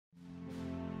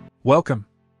Welcome!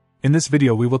 In this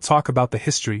video we will talk about the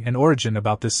history and origin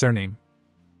about this surname.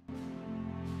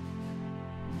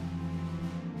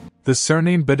 The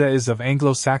surname Burder is of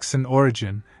Anglo-Saxon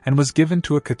origin and was given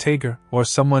to a cottager or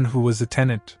someone who was a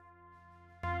tenant.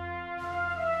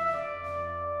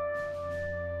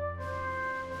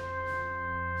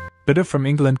 Burder from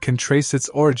England can trace its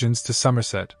origins to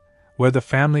Somerset, where the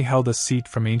family held a seat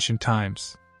from ancient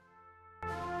times.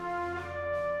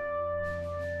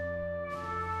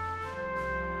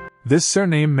 This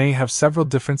surname may have several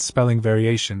different spelling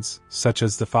variations, such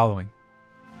as the following.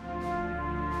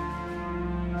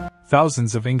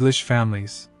 Thousands of English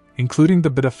families, including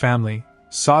the Burder family,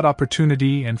 sought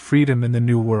opportunity and freedom in the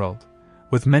New World,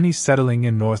 with many settling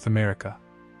in North America.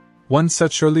 One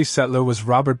such early settler was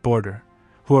Robert Burder,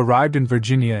 who arrived in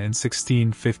Virginia in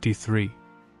 1653.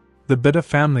 The Burder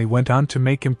family went on to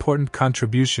make important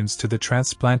contributions to the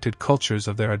transplanted cultures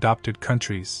of their adopted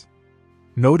countries.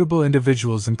 Notable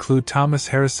individuals include Thomas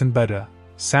Harrison Burder,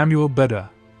 Samuel Burder,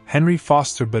 Henry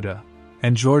Foster Burder,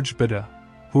 and George Burder,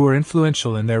 who were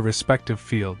influential in their respective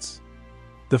fields.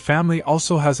 The family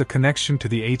also has a connection to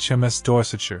the HMS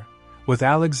Dorsetshire, with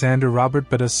Alexander Robert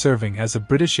Burder serving as a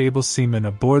British able seaman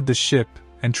aboard the ship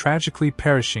and tragically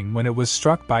perishing when it was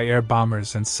struck by air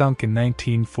bombers and sunk in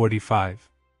 1945.